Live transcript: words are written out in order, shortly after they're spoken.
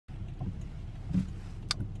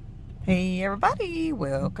Hey everybody,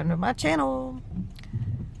 welcome to my channel.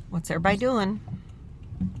 What's everybody doing?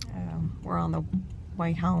 We're on the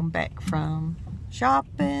way home back from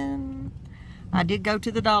shopping. I did go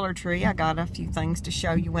to the Dollar Tree. I got a few things to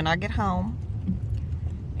show you when I get home.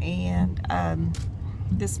 And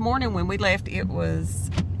this morning when we left, it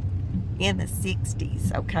was in the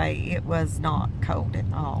 60s, okay? It was not cold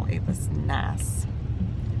at all. It was nice.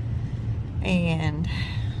 And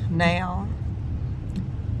now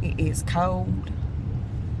it is cold,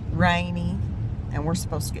 rainy, and we're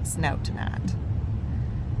supposed to get snow tonight.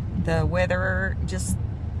 The weather just,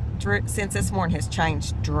 since this morning, has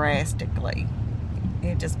changed drastically.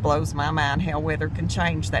 It just blows my mind how weather can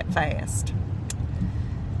change that fast.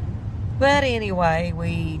 But anyway,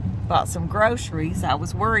 we bought some groceries. I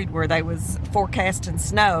was worried where they was forecasting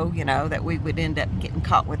snow, you know, that we would end up getting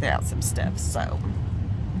caught without some stuff. So,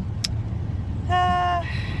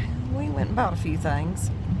 we went and bought a few things.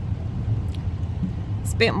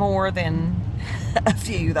 Spent more than a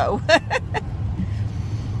few though.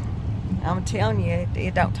 I'm telling you,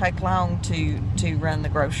 it don't take long to run the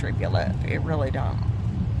grocery bill up. It really don't.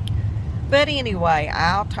 But anyway,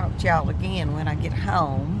 I'll talk to y'all again when I get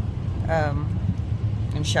home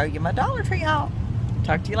and show you my Dollar Tree haul.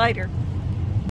 Talk to you later.